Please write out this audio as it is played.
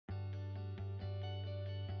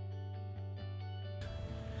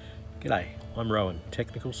G'day, I'm Rowan,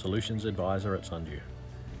 Technical Solutions Advisor at Sundew.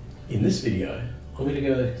 In this video, I'm going to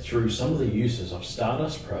go through some of the uses of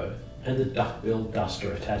Starrdust PRO and the Duckbill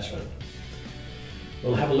duster attachment.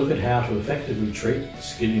 We'll have a look at how to effectively treat a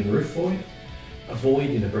skillion roof void, a void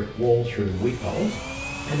in a brick wall through weep holes,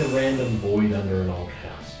 and a random void under an old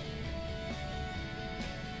house.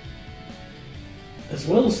 As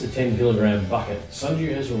well as the 10 kilogram bucket,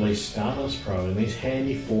 Sundew has released Starrdust PRO in these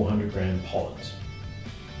handy 400 gram pods.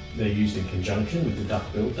 They're used in conjunction with the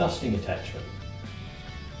Duckbill dusting attachment.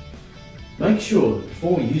 Make sure that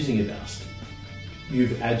before using a dust,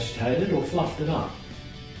 you've agitated or fluffed it up.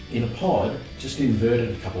 In a pod, just invert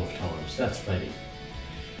it a couple of times, that's plenty.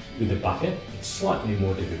 With a bucket, it's slightly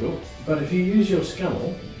more difficult, but if you use your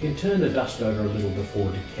scummel, you can turn the dust over a little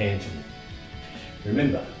before decanting.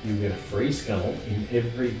 Remember, you'll get a free scummel in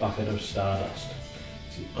every bucket of Starrdust.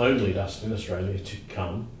 It's the only dust in Australia to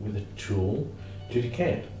come with a tool to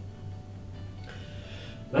decant.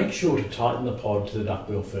 Make sure to tighten the pod to the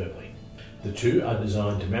duckbill firmly. The two are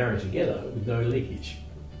designed to marry together with no leakage.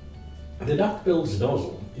 The duckbill's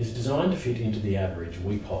nozzle is designed to fit into the average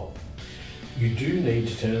weep hole. You do need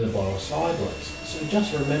to turn the blower sideways, so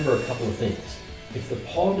just remember a couple of things. If the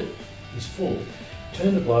pod is full,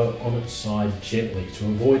 turn the blower on its side gently to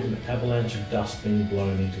avoid an avalanche of dust being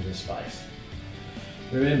blown into the space.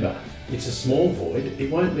 Remember, it's a small void, it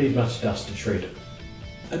won't need much dust to treat it.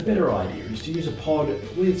 A better idea is to use a pod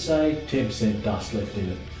with, say, 10% dust left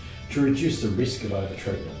in it to reduce the risk of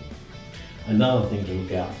overtreatment. Another thing to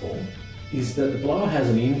look out for is that the blower has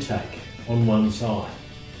an intake on one side.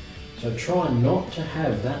 So try not to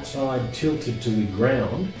have that side tilted to the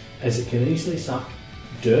ground, as it can easily suck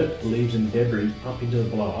dirt, leaves and debris up into the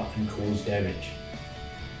blower and cause damage.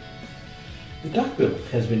 The duckbill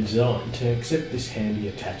has been designed to accept this handy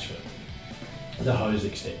attachment, the hose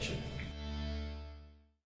extension.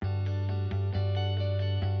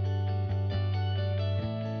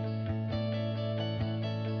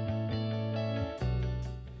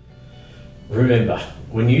 Remember,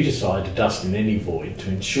 when you decide to dust in any void, to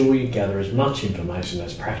ensure you gather as much information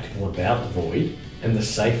as practical about the void and the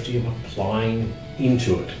safety of applying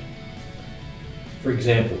into it. For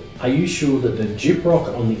example, are you sure that the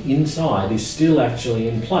gyprock on the inside is still actually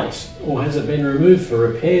in place, or has it been removed for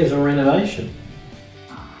repairs or renovation?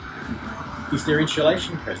 Is there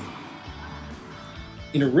insulation present?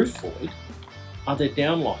 In a roof void, are there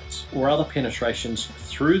downlights or other penetrations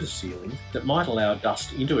through the ceiling that might allow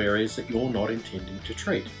dust into areas that you're not intending to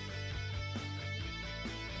treat?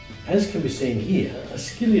 As can be seen here, a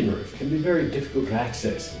skillion roof can be very difficult to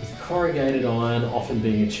access, with corrugated iron often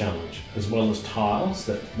being a challenge, as well as tiles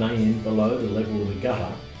that may end below the level of the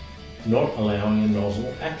gutter, not allowing a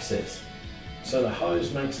nozzle access. So the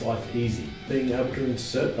hose makes life easy, being able to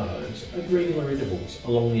insert the hose at regular intervals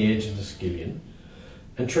along the edge of the skillion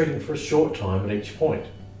and treating for a short time at each point,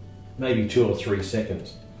 maybe 2 or 3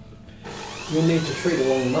 seconds. You'll need to treat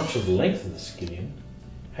along much of the length of the skillion.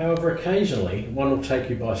 However, occasionally one will take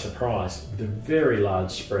you by surprise with a very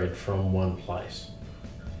large spread from one place.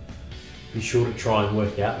 Be sure to try and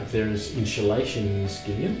work out if there is insulation in the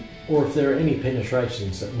skillion or if there are any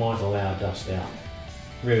penetrations that might allow dust out.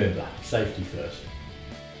 Remember, safety first.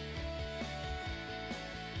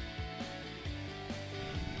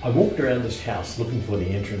 I walked around this house looking for the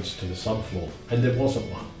entrance to the subfloor, and there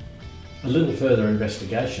wasn't one. A little further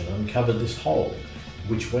investigation uncovered this hole,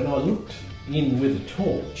 which when I looked in with a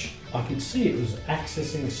torch, I could see it was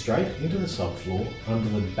accessing straight into the subfloor under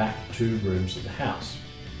the back 2 rooms of the house.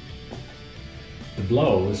 The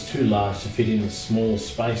blower was too large to fit in a small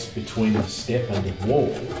space between the step and the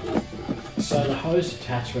wall, so the hose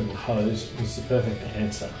attachment hose was the perfect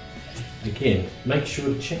answer. Again, make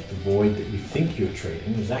sure to check the void that you think you're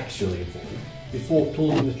treating is actually a void before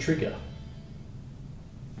pulling the trigger.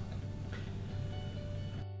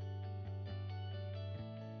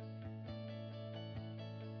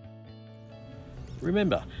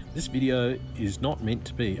 Remember, this video is not meant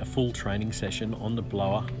to be a full training session on the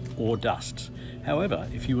blower or dusts. However,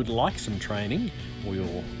 if you would like some training, or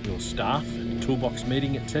your staff at a toolbox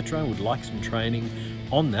meeting, etc. would like some training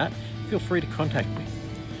on that, feel free to contact me.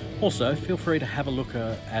 Also, feel free to have a look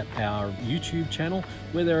at our YouTube channel,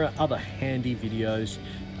 where there are other handy videos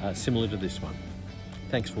similar to this one.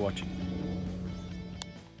 Thanks for watching.